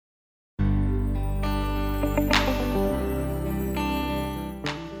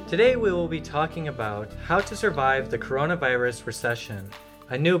Today we will be talking about How to Survive the Coronavirus Recession,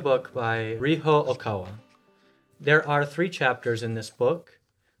 a new book by Riho Okawa. There are 3 chapters in this book.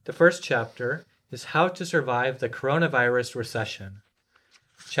 The first chapter is How to Survive the Coronavirus Recession.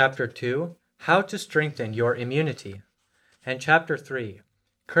 Chapter 2, How to Strengthen Your Immunity. And Chapter 3,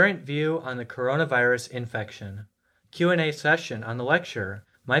 Current View on the Coronavirus Infection. Q&A session on the lecture,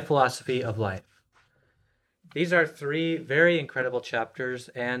 My Philosophy of Life. These are 3 very incredible chapters,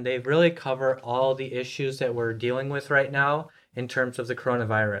 and they really cover all the issues that we're dealing with right now in terms of the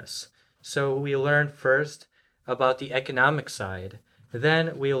coronavirus. So we learn first about the economic side,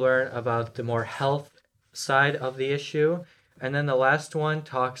 then we learn about the more health side of the issue, and then the last one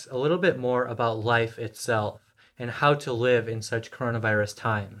talks a little bit more about life itself and how to live in such coronavirus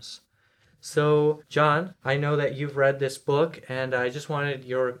times. So, John, I know that you've read this book, and I just wanted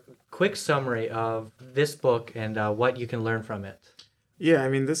your quick summary of this book and what you can learn from it. Yeah, I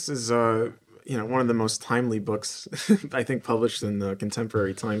mean, this is one of the most timely books I think published in the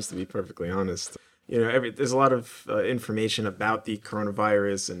contemporary times, to be perfectly honest. There's a lot of information about the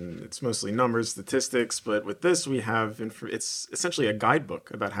coronavirus, and it's mostly numbers, statistics. But with this, we have it's essentially a guidebook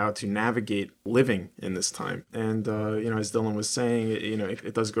about how to navigate living in this time. And as Dylan was saying,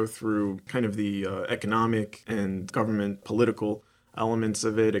 it does go through kind of the economic and government political elements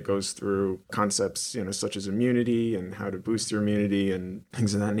of it. It goes through concepts, such as immunity and how to boost your immunity and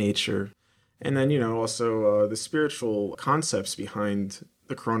things of that nature. And then, also the spiritual concepts behind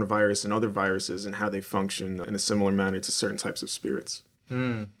the coronavirus and other viruses and how they function in a similar manner to certain types of spirits.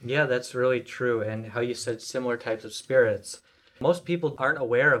 Yeah, that's really true. And how you said similar types of spirits. Most people aren't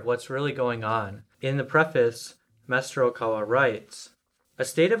aware of what's really going on. In the preface, Master Okawa writes, "A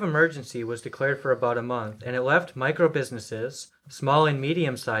state of emergency was declared for about a month, and it left micro-businesses, small and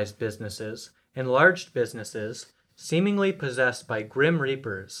medium-sized businesses, enlarged businesses, seemingly possessed by grim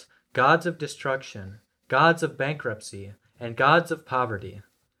reapers, gods of destruction, gods of bankruptcy, and gods of poverty."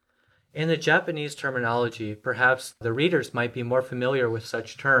 In the Japanese terminology, perhaps the readers might be more familiar with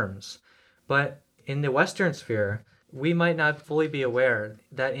such terms, but in the Western sphere, we might not fully be aware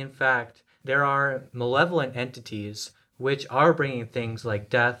that in fact there are malevolent entities which are bringing things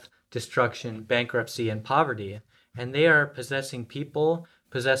like death, destruction, bankruptcy, and poverty, and they are possessing people,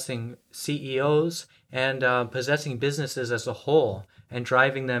 possessing CEOs, and possessing businesses as a whole, and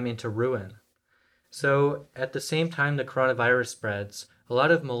driving them into ruin. So at the same time the coronavirus spreads, a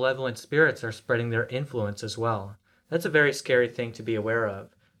lot of malevolent spirits are spreading their influence as well. That's a very scary thing to be aware of,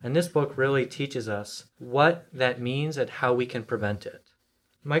 and this book really teaches us what that means and how we can prevent it.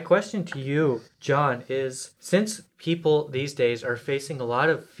 My question to you, John, is since people these days are facing a lot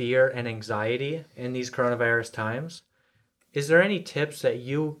of fear and anxiety in these coronavirus times, is there any tips that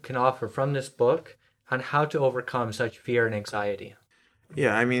you can offer from this book on how to overcome such fear and anxiety?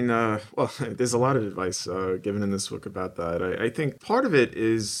 Yeah, I mean, there's a lot of advice given in this book about that. I think part of it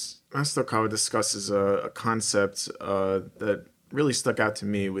is Master Okawa discusses a concept that really stuck out to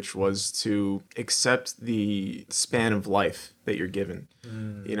me, which was to accept the span of life that you're given.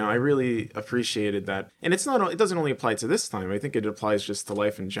 I really appreciated that. And it doesn't only apply to this time. I think it applies just to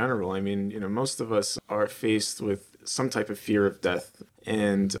life in general. I mean, most of us are faced with some type of fear of death.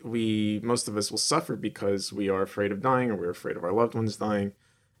 And most of us will suffer because we are afraid of dying or we're afraid of our loved ones dying.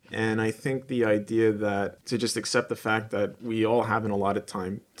 And I think the idea that to just accept the fact that we all have an allotted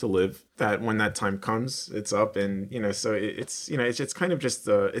time to live, that when that time comes, it's up. And, so it's kind of just,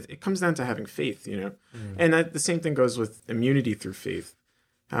 it comes down to having faith, And the same thing goes with immunity through faith.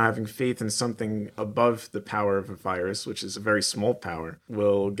 Having faith in something above the power of a virus, which is a very small power,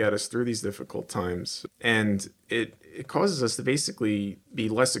 will get us through these difficult times. And it causes us to basically be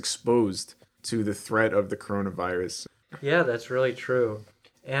less exposed to the threat of the coronavirus. Yeah, that's really true.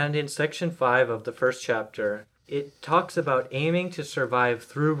 And in section 5 of the first chapter, it talks about aiming to survive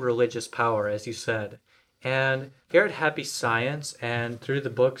through religious power, as you said. And here at Happy Science and through the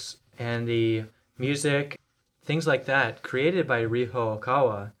books and the music, things like that, created by Riho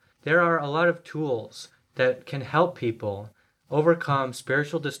Okawa, there are a lot of tools that can help people overcome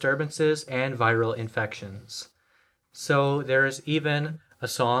spiritual disturbances and viral infections. So there's even a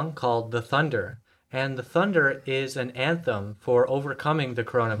song called The Thunder, and The Thunder is an anthem for overcoming the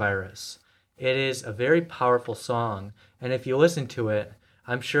coronavirus. It is a very powerful song, and if you listen to it,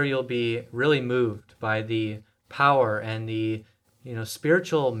 I'm sure you'll be really moved by the power and the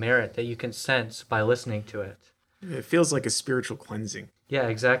spiritual merit that you can sense by listening to it. It feels like a spiritual cleansing. Yeah,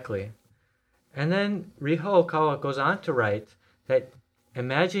 exactly. And then Riho Okawa goes on to write that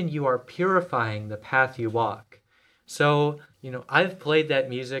imagine you are purifying the path you walk. So, I've played that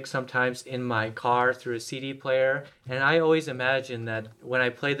music sometimes in my car through a CD player, and I always imagine that when I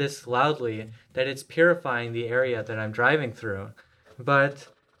play this loudly, that it's purifying the area that I'm driving through. But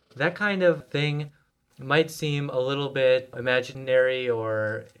that kind of thing might seem a little bit imaginary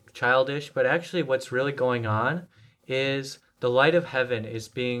or childish, but actually what's really going on is the light of heaven is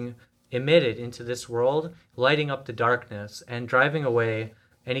being emitted into this world, lighting up the darkness and driving away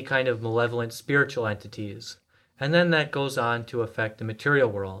any kind of malevolent spiritual entities. And then that goes on to affect the material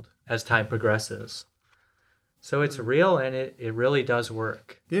world as time progresses. So it's real and it really does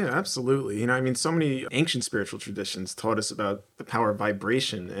work. Yeah, absolutely. I mean, so many ancient spiritual traditions taught us about the power of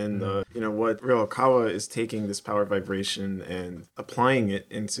vibration, and what Ryo Okawa is taking this power of vibration and applying it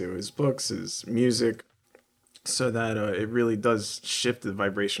into his books, his music, so that it really does shift the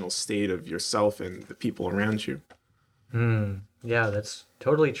vibrational state of yourself and the people around you. Yeah, that's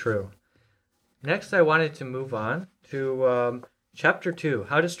totally true. Next, I wanted to move on to Chapter 2,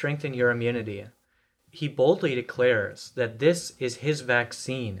 How to Strengthen Your Immunity. He boldly declares that this is his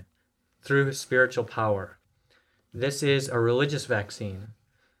vaccine through his spiritual power. This is a religious vaccine.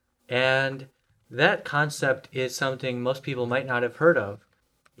 And that concept is something most people might not have heard of.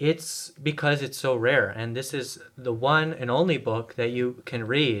 It's because it's so rare, and this is the one and only book that you can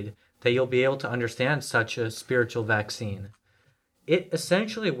read that you'll be able to understand such a spiritual vaccine. It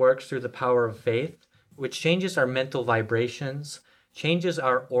essentially works through the power of faith, which changes our mental vibrations, changes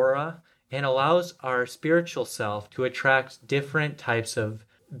our aura, and allows our spiritual self to attract different types of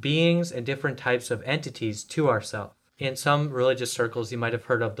beings and different types of entities to ourself. In some religious circles, you might have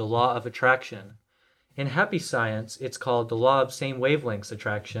heard of the law of attraction. In happy science, it's called the law of same wavelengths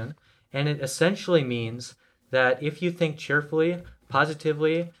attraction, and it essentially means that if you think cheerfully,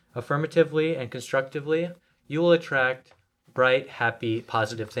 positively, affirmatively, and constructively, you will attract bright, happy,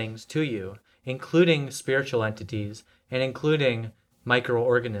 positive things to you, including spiritual entities and including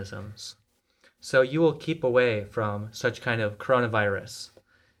microorganisms. So you will keep away from such kind of coronavirus.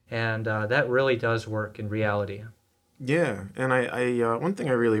 And that really does work in reality. Yeah, and I one thing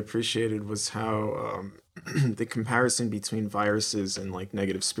I really appreciated was how the comparison between viruses and like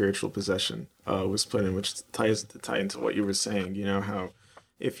negative spiritual possession was put in, which ties to tie into what you were saying. How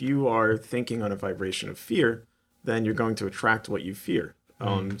if you are thinking on a vibration of fear, then you're going to attract what you fear.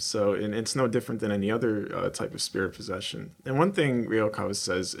 So and it's no different than any other type of spirit possession. And one thing Ryokawa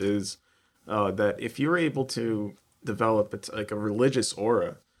says is that if you're able to develop a religious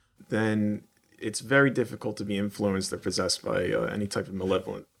aura, then it's very difficult to be influenced or possessed by any type of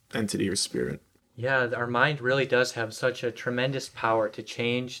malevolent entity or spirit. Yeah, our mind really does have such a tremendous power to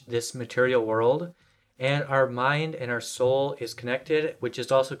change this material world. And our mind and our soul is connected, which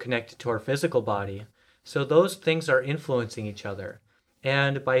is also connected to our physical body. So those things are influencing each other.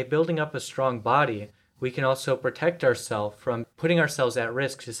 And by building up a strong body, we can also protect ourselves from putting ourselves at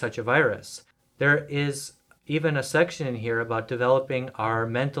risk to such a virus. There is even a section in here about developing our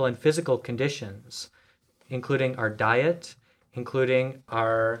mental and physical conditions, including our diet, including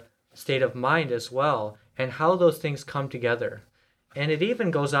our state of mind as well, and how those things come together. And it even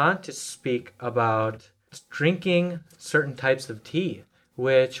goes on to speak about drinking certain types of tea,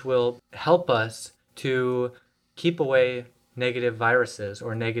 which will help us to keep away negative viruses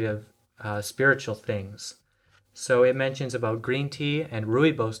or negative spiritual things. So it mentions about green tea and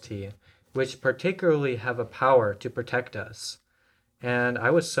rooibos tea, which particularly have a power to protect us. And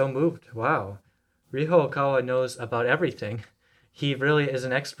I was so moved. Wow, Ryo Okawa knows about everything. He really is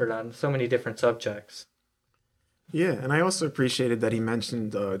an expert on so many different subjects. Yeah, and I also appreciated that he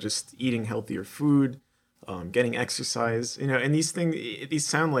mentioned just eating healthier food, getting exercise, and these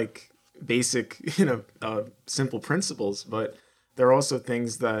sound like basic, simple principles, but they're also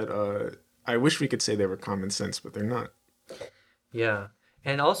things that I wish we could say they were common sense, but they're not. Yeah,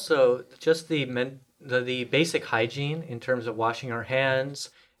 and also just the basic hygiene in terms of washing our hands.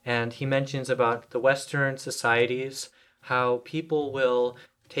 And he mentions about the Western societies, how people will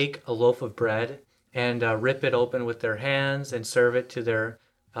take a loaf of bread and rip it open with their hands and serve it to their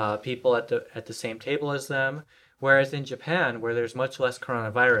people at the same table as them. Whereas in Japan, where there's much less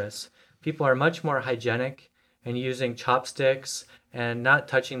coronavirus, people are much more hygienic and using chopsticks and not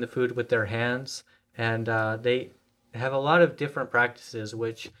touching the food with their hands. And they have a lot of different practices,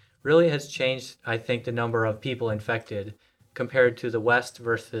 which really has changed, I think, the number of people infected compared to the West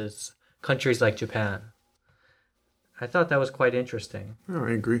versus countries like Japan. I thought that was quite interesting. Oh,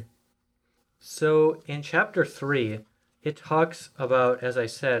 I agree. So in chapter 3, it talks about, as I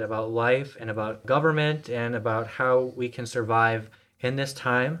said, about life and about government and about how we can survive in this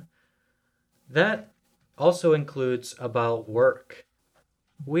time. That also includes about work.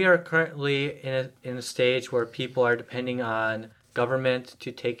 we are currently in a stage where people are depending on government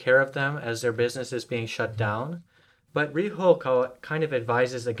to take care of them as their business is being shut down. But Rihoku kind of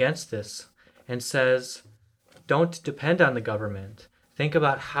advises against this and says, don't depend on the government. Think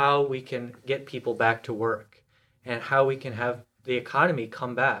about how we can get people back to work and how we can have the economy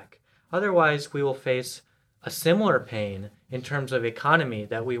come back. Otherwise, we will face a similar pain in terms of economy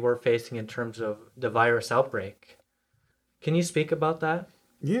that we were facing in terms of the virus outbreak. Can you speak about that?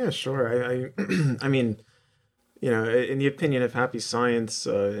 Yeah, sure. I mean, in the opinion of Happy Science,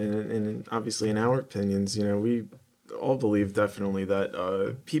 and obviously in our opinions, we all believe definitely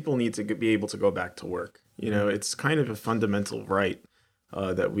that people need to be able to go back to work. It's kind of a fundamental right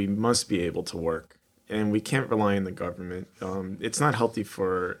that we must be able to work, and we can't rely on the government. It's not healthy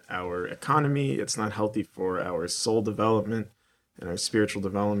for our economy. It's not healthy for our soul development and our spiritual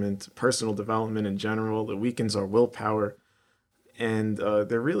development, personal development in general. It weakens our willpower. And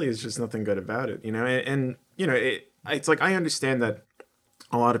there really is just nothing good about it, it's like I understand that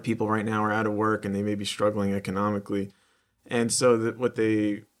a lot of people right now are out of work and they may be struggling economically, and so that what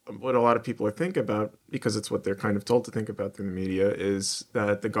a lot of people are think about, because it's what they're kind of told to think about through the media, is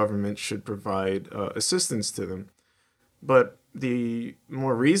that the government should provide assistance to them. But the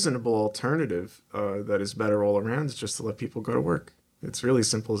more reasonable alternative that is better all around is just to let people go to work. It's really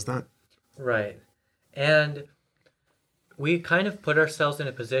simple as that. Right. And we kind of put ourselves in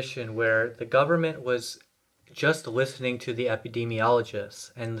a position where the government was just listening to the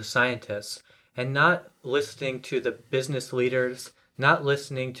epidemiologists and the scientists and not listening to the business leaders, not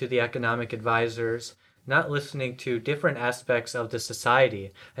listening to the economic advisors, not listening to different aspects of the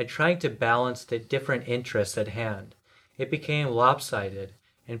society and trying to balance the different interests at hand. It became lopsided,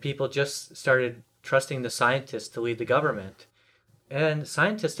 and people just started trusting the scientists to lead the government. And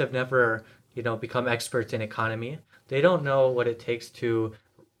scientists have never, become experts in economy. They don't know what it takes to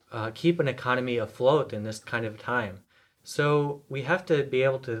keep an economy afloat in this kind of time. So we have to be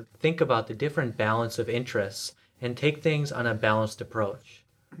able to think about the different balance of interests and take things on a balanced approach.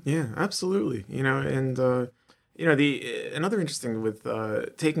 Yeah, absolutely. Another interesting with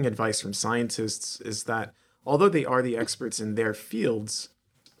taking advice from scientists is that although they are the experts in their fields,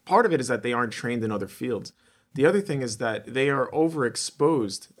 part of it is that they aren't trained in other fields. The other thing is that they are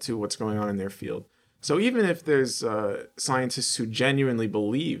overexposed to what's going on in their field. So even if there's scientists who genuinely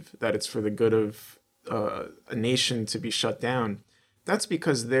believe that it's for the good of a nation to be shut down, that's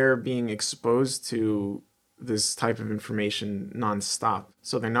because they're being exposed to this type of information nonstop.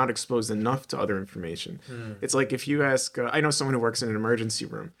 So they're not exposed enough to other information. It's like if you ask, I know someone who works in an emergency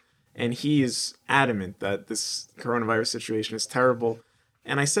room, and he is adamant that this coronavirus situation is terrible.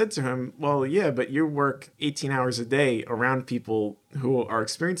 And I said to him, well, yeah, but you work 18 hours a day around people who are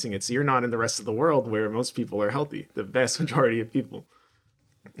experiencing it. So you're not in the rest of the world where most people are healthy, the vast majority of people.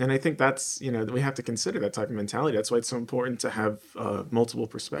 And I think that's, we have to consider that type of mentality. That's why it's so important to have multiple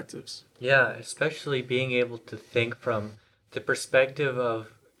perspectives. Yeah, especially being able to think from the perspective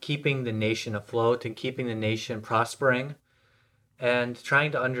of keeping the nation afloat and keeping the nation prospering and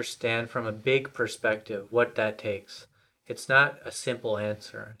trying to understand from a big perspective what that takes. It's not a simple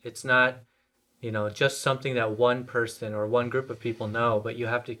answer. It's not, just something that one person or one group of people know, but you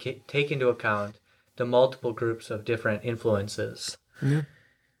have to take into account the multiple groups of different influences. Yeah.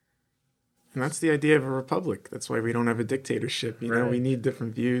 And that's the idea of a republic. That's why we don't have a dictatorship. Right. We need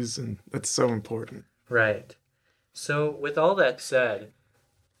different views, and that's so important. Right. So with all that said,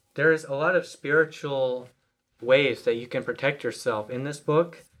 there's a lot of spiritual ways that you can protect yourself in this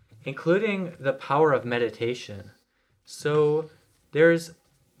book, including the power of meditation. So there's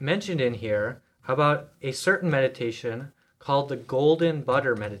mentioned in here about a certain meditation called the Golden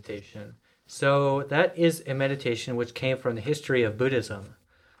Butter Meditation. So that is a meditation which came from the history of Buddhism.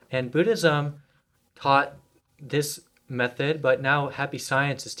 And Buddhism taught this method, but now Happy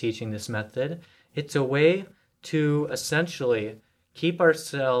Science is teaching this method. It's a way to essentially keep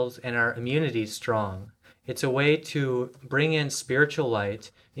ourselves and our immunity strong. It's a way to bring in spiritual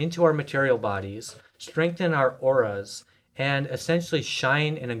light into our material bodies, strengthen our auras, and essentially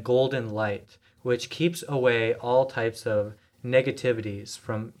shine in a golden light, which keeps away all types of negativities,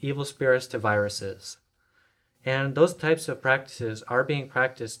 from evil spirits to viruses. And those types of practices are being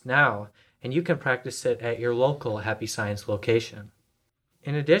practiced now, and you can practice it at your local Happy Science location.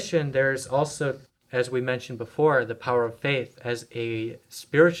 In addition, there's also, as we mentioned before, the power of faith as a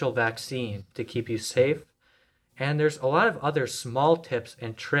spiritual vaccine to keep you safe. And there's a lot of other small tips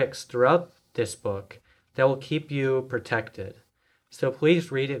and tricks throughout this book that will keep you protected. So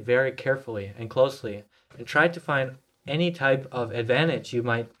please read it very carefully and closely and try to find any type of advantage you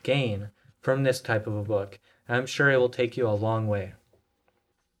might gain from this type of a book. I'm sure it will take you a long way.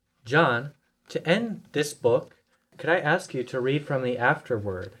 John, to end this book, could I ask you to read from the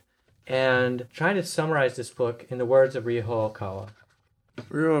afterword and try to summarize this book in the words of Ryo Okawa?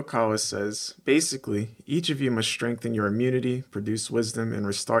 Ryo Okawa says, basically, each of you must strengthen your immunity, produce wisdom, and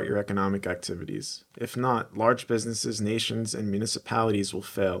restart your economic activities. If not, large businesses, nations, and municipalities will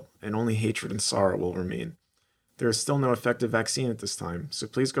fail, and only hatred and sorrow will remain. There is still no effective vaccine at this time, so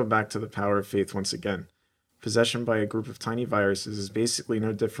please go back to the power of faith once again. Possession by a group of tiny viruses is basically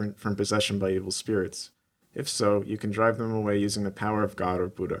no different from possession by evil spirits. If so, you can drive them away using the power of God or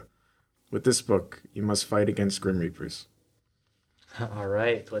Buddha. With this book, you must fight against Grim Reapers. All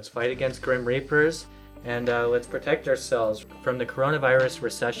right, let's fight against Grim Reapers, and let's protect ourselves from the coronavirus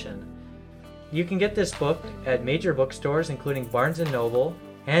recession. You can get this book at major bookstores, including Barnes & Noble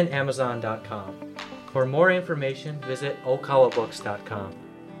and Amazon.com. For more information, visit okawabooks.com.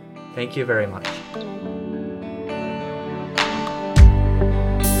 Thank you very much.